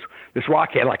figured this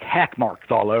rock had like hack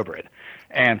marks all over it.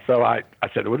 And so I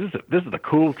said, well, this is a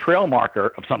cool trail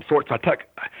marker of some sort. So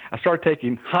I started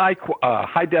taking high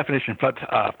definition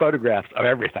photographs of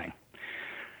everything.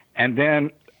 And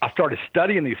then I started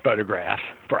studying these photographs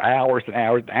for hours and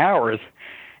hours and hours.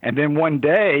 And then one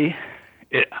day,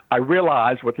 I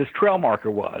realized what this trail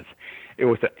marker was. It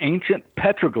was an ancient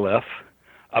petroglyph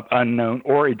of unknown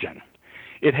origin.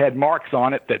 It had marks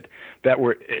on it that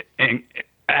were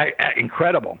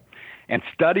incredible. And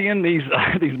studying these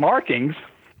markings,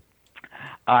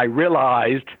 I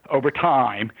realized over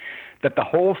time that the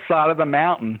whole side of the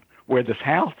mountain where this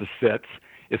house sits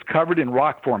is covered in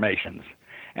rock formations.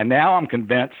 And now I'm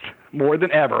convinced more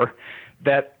than ever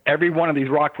that every one of these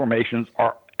rock formations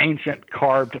are ancient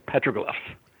carved petroglyphs.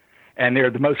 And they're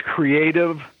the most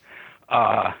creative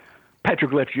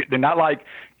petroglyphs. They're not like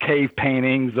cave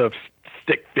paintings of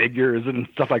stick figures and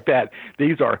stuff like that.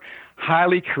 These are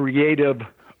highly creative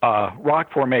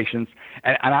rock formations,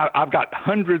 and I've got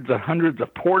hundreds and hundreds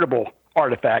of portable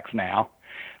artifacts now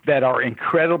that are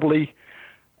incredible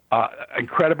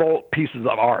pieces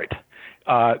of art.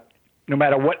 No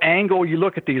matter what angle you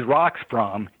look at these rocks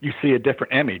from, you see a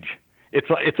different image. It's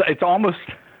almost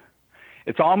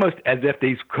as if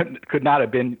these could not have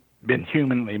been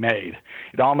humanly made.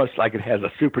 It's almost like it has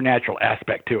a supernatural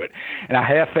aspect to it. And I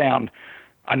have found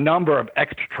a number of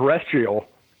extraterrestrial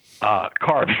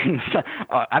carvings.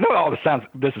 I know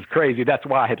this is crazy. That's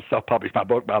why I had to self-publish my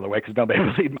book, by the way, because nobody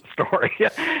believed my story.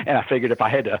 And I figured if I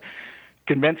had to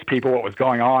convince people what was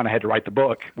going on, I had to write the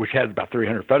book, which has about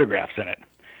 300 photographs in it.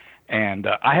 And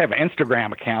I have an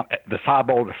Instagram account, The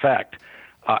Seibold Effect,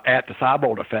 at The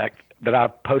Seibold Effect, that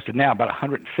I've posted now about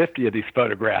 150 of these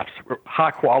photographs,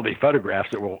 high-quality photographs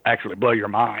that will actually blow your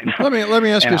mind. Let me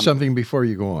ask you something before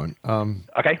you go on.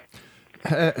 Okay.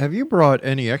 Have you brought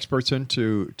any experts in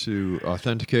to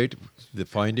authenticate the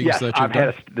findings that you've done?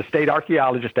 Yes, I've had the state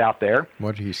archaeologist out there.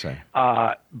 What did he say?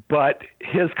 But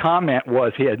his comment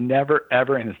was he had never,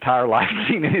 ever in his entire life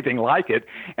seen anything like it.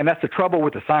 And that's the trouble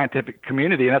with the scientific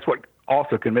community, and that's what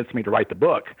also convinced me to write the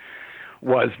book,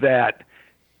 was that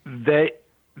the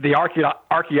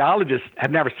archaeologists have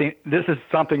never seen – this is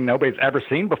something nobody's ever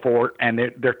seen before, and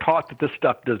they're taught that this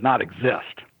stuff does not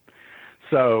exist.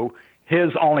 So –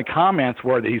 his only comments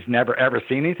were that he's never ever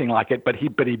seen anything like it, but he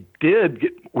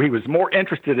was more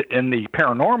interested in the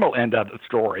paranormal end of the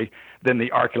story than the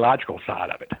archaeological side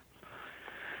of it.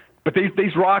 But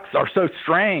these rocks are so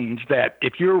strange that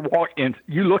if you're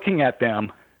looking at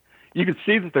them, you can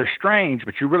see that they're strange,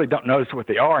 but you really don't notice what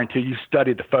they are until you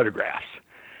study the photographs.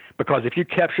 Because if you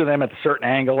capture them at a certain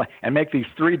angle and make these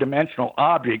three-dimensional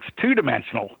objects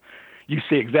two-dimensional, you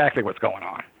see exactly what's going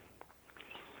on.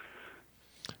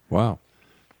 Wow.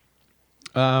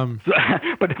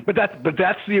 But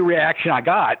that's the reaction I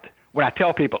got when I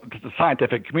tell people, to the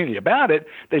scientific community about it.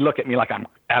 They look at me like I'm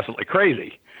absolutely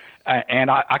crazy. And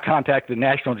I contacted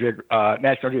National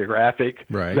Geographic,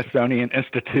 Smithsonian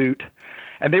Institute,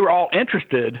 and they were all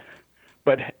interested,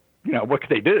 but what could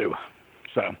they do?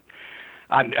 So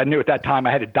I knew at that time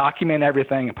I had to document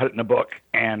everything and put it in a book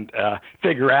and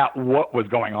figure out what was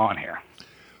going on here.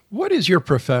 What is your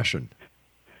profession?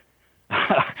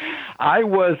 I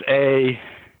was a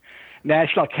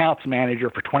national accounts manager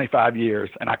for 25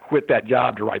 years, and I quit that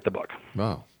job to write the book.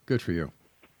 Wow, good for you.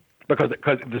 Because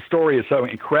the story is so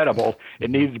incredible,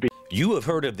 it needs to be. You have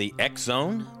heard of the X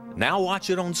Zone? Now watch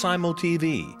it on Simul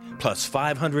TV, plus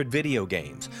 500 video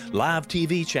games, live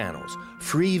TV channels,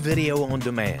 free video on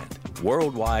demand,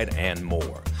 worldwide, and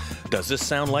more. Does this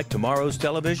sound like tomorrow's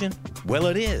television? Well,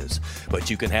 it is, but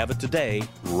you can have it today,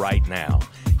 right now.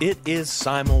 It is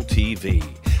Simul TV.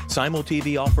 Simul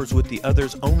TV offers what the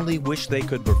others only wish they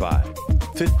could provide.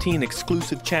 15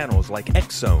 exclusive channels like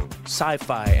X-Zone,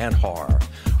 Sci-Fi, and Horror.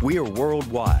 We are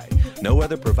worldwide. No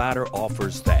other provider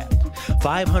offers that.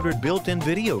 500 built-in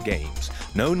video games.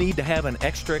 No need to have an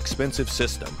extra expensive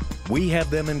system. We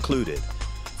have them included.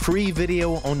 Free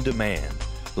video on demand.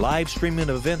 Live streaming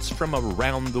events from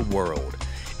around the world.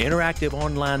 Interactive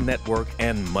online network,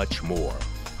 and much more.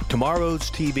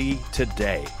 Tomorrow's TV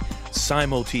today.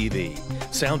 Simul TV.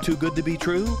 Sound too good to be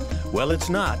true? Well, it's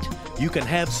not. You can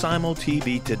have Simul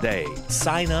TV today.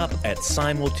 Sign up at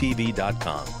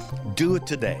simultv.com. Do it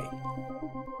today.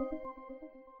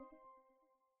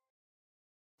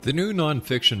 The new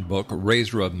nonfiction book,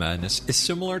 Razor of Madness, is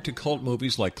similar to cult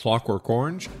movies like Clockwork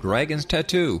Orange, Dragon's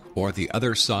Tattoo, or The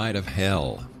Other Side of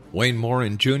Hell. Wayne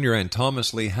Morin Jr. and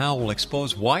Thomas Lee Howe will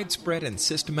expose widespread and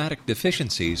systematic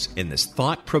deficiencies in this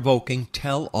thought-provoking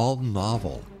tell-all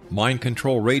novel. Mind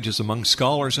control rages among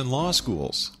scholars in law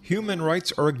schools. Human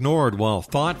rights are ignored while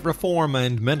thought reform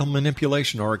and mental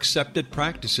manipulation are accepted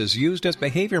practices used as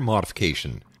behavior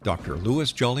modification. Dr.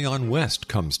 Louis Jolyon West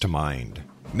comes to mind.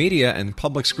 Media and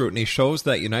public scrutiny shows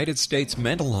that United States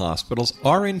mental hospitals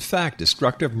are in fact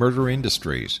destructive murder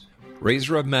industries.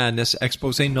 Razor of Madness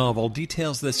expose novel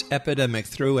details this epidemic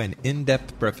through an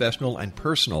in-depth professional and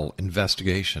personal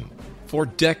investigation. For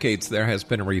decades, there has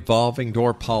been a revolving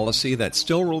door policy that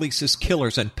still releases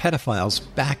killers and pedophiles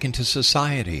back into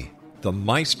society. The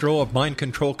maestro of mind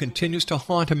control continues to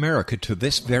haunt America to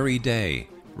this very day.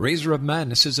 Razor of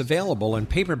Madness is available in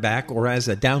paperback or as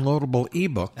a downloadable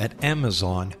ebook at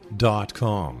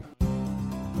Amazon.com.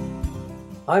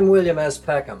 I'm William S.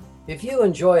 Peckham. If you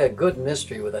enjoy a good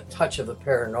mystery with a touch of the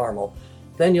paranormal,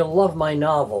 then you'll love my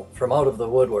novel, From Out of the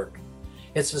Woodwork.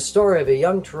 It's the story of a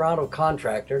young Toronto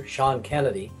contractor, Sean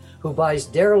Kennedy, who buys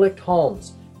derelict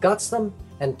homes, guts them,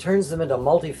 and turns them into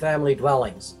multi-family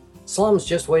dwellings. Slums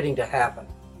just waiting to happen.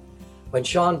 When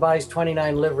Sean buys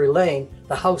 29 Livery Lane,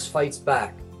 the house fights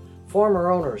back.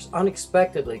 Former owners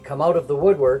unexpectedly come out of the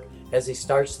woodwork as he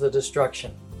starts the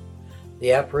destruction.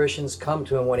 The apparitions come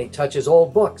to him when he touches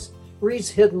old books,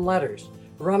 reads hidden letters,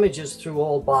 rummages through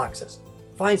old boxes,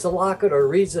 finds a locket, or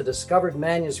reads a discovered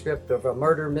manuscript of a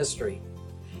murder mystery.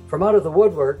 From Out of the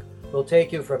Woodwork will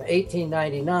take you from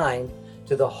 1899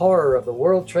 to the horror of the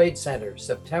World Trade Center,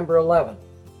 September 11,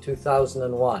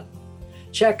 2001.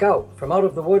 Check out From Out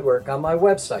of the Woodwork on my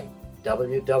website,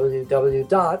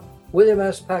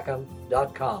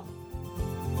 www.williamspeckham.com.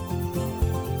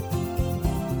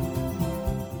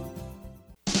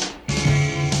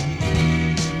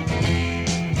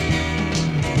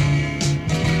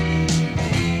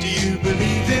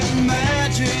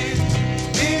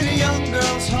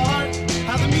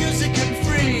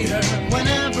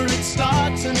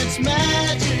 And it's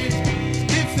magic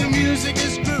if the music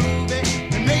is groovy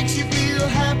and makes you feel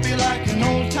happy like an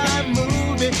old-time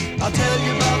movie. I'll tell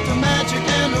you about the magic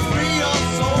and the free your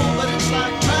soul, but it's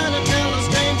like trying to tell a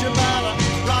stranger about a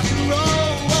rock and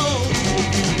roll.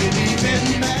 You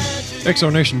believe in magic.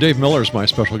 Exonation Dave Miller is my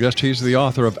special guest. He's the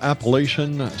author of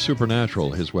Appalachian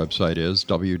Supernatural. His website is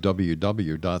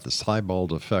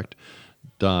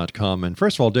www.thesybaldeffect.com. And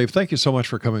first of all, Dave, thank you so much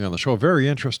for coming on the show. A very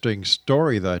interesting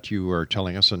story that you were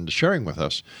telling us and sharing with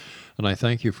us, and I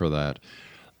thank you for that.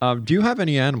 Do you have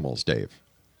any animals, Dave?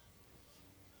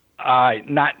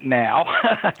 Not now,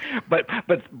 but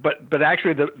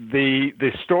actually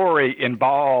the story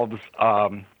involves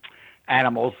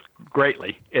animals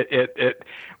greatly. It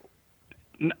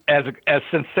as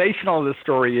sensational as the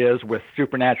story is, with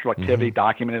supernatural activity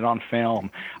documented on film.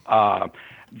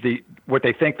 What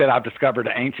they think that I've discovered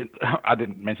ancient, I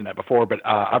didn't mention that before, but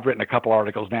I've written a couple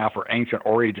articles now for Ancient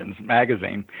Origins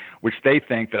magazine, which they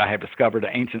think that I have discovered an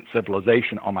ancient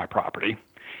civilization on my property.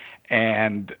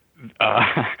 And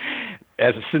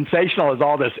as sensational as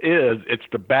all this is, it's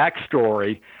the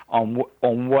backstory on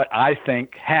what I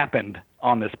think happened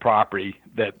on this property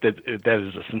that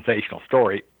is a sensational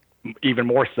story, even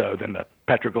more so than the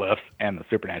petroglyphs and the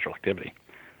supernatural activity.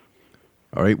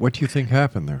 All right, what do you think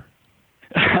happened there?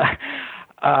 As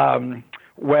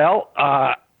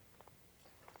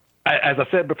I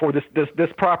said before,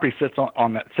 this property sits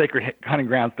on that sacred hunting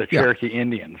grounds of the Cherokee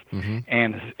Indians,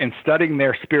 and in studying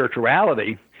their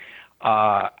spirituality,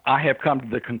 I have come to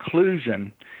the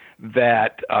conclusion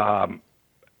that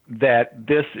that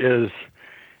this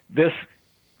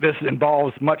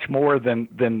involves much more than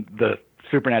the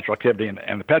supernatural activity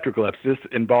and the petroglyphs. This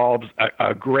involves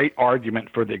a great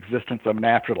argument for the existence of an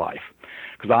afterlife.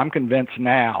 Because I'm convinced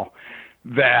now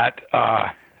that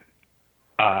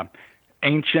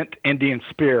ancient Indian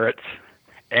spirits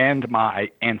and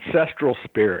my ancestral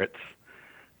spirits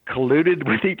colluded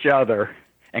with each other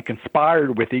and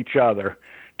conspired with each other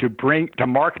to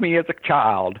mark me as a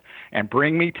child and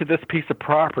bring me to this piece of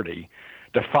property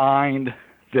to find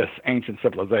this ancient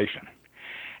civilization.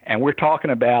 And we're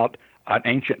talking about an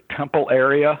ancient temple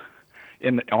area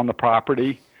on the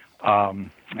property, and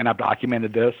I've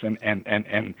documented this, and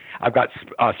I've got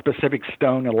specific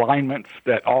stone alignments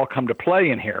that all come to play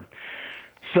in here.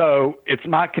 So it's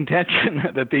my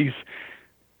contention that these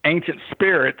ancient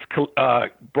spirits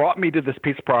brought me to this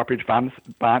piece of property to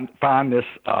find this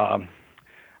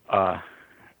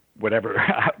whatever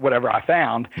I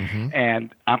found,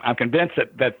 and I'm convinced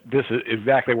that this is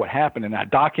exactly what happened. And I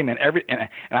document and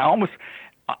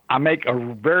I make a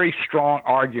very strong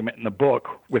argument in the book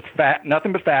with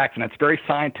nothing but facts, and it's very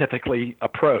scientifically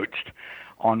approached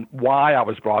on why I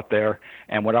was brought there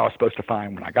and what I was supposed to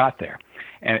find when I got there.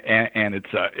 And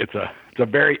it's a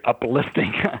very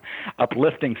uplifting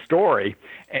story,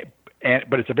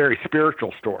 but it's a very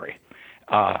spiritual story,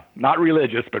 not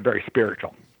religious, but very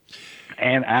spiritual.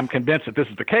 And I'm convinced that this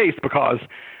is the case because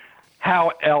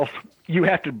how else you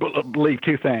have to believe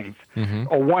two things,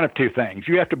 or one of two things.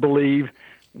 You have to believe,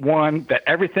 one, that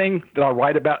everything that I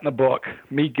write about in the book,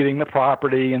 me getting the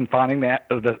property and finding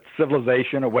the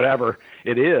civilization or whatever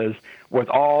it is, was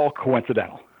all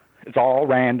coincidental. It's all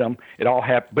random. It all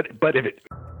happened. But if it...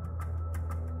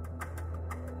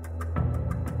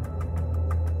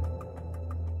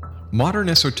 Modern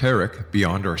Esoteric,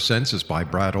 Beyond Our Senses by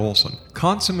Brad Olson,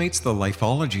 consummates the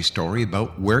lifeology story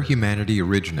about where humanity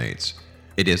originates.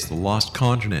 It is the lost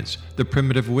continents, the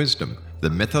primitive wisdom, the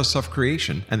mythos of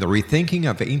creation, and the rethinking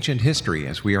of ancient history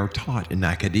as we are taught in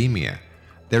academia.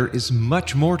 There is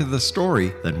much more to the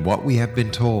story than what we have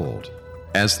been told.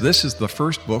 As this is the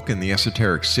first book in the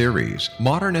Esoteric series,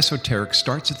 Modern Esoteric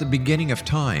starts at the beginning of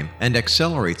time and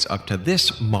accelerates up to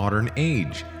this modern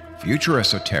age. Future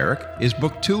Esoteric is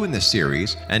book 2 in the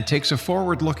series and takes a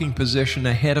forward-looking position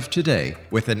ahead of today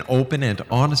with an open and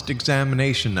honest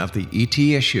examination of the ET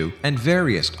issue and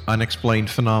various unexplained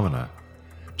phenomena.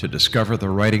 To discover the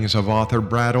writings of author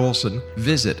Brad Olson,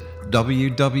 visit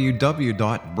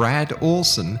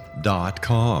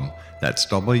www.bradolson.com. That's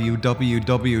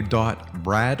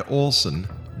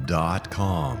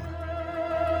www.bradolson.com.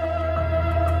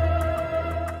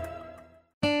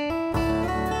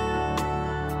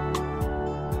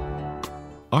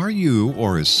 Are you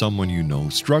or is someone you know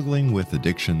struggling with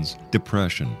addictions,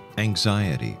 depression,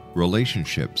 anxiety,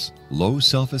 relationships, low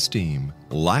self-esteem,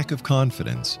 lack of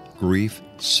confidence, grief,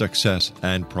 success,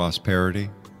 and prosperity?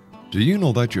 Do you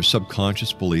know that your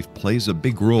subconscious belief plays a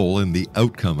big role in the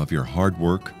outcome of your hard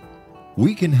work?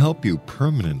 We can help you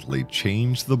permanently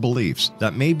change the beliefs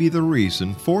that may be the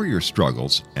reason for your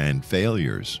struggles and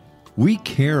failures. We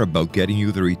care about getting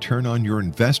you the return on your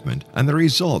investment and the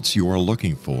results you are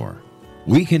looking for.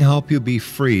 We can help you be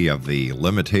free of the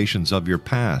limitations of your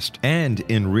past and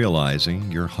in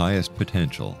realizing your highest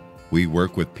potential. We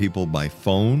work with people by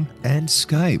phone and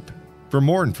Skype. For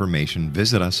more information,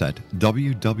 visit us at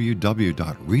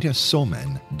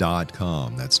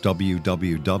www.ritasoman.com. That's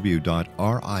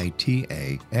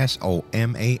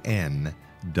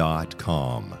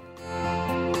www.ritasoman.com.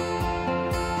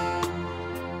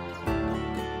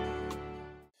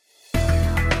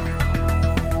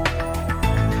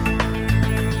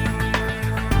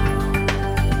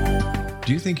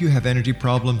 Do you think you have energy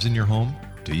problems in your home?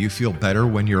 Do you feel better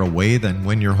when you're away than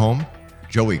when you're home?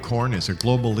 Joey Korn is a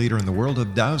global leader in the world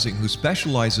of dowsing who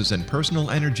specializes in personal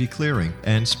energy clearing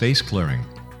and space clearing.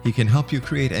 He can help you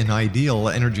create an ideal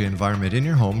energy environment in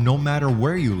your home no matter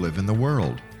where you live in the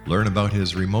world. Learn about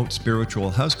his remote spiritual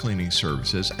house cleaning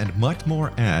services and much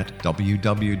more at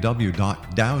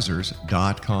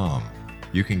www.dowsers.com.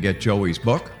 You can get Joey's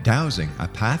book, Dowsing, A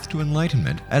Path to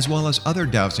Enlightenment, as well as other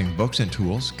dowsing books and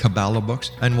tools, Kabbalah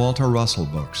books, and Walter Russell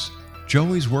books.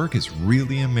 Joey's work is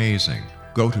really amazing.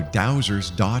 Go to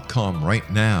dowsers.com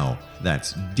right now.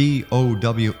 That's DOWSERS.com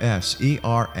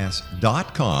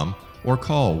or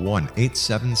call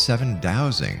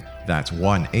 1-877-DOWSING. That's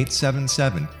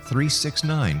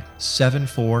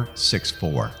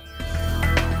 1-877-369-7464.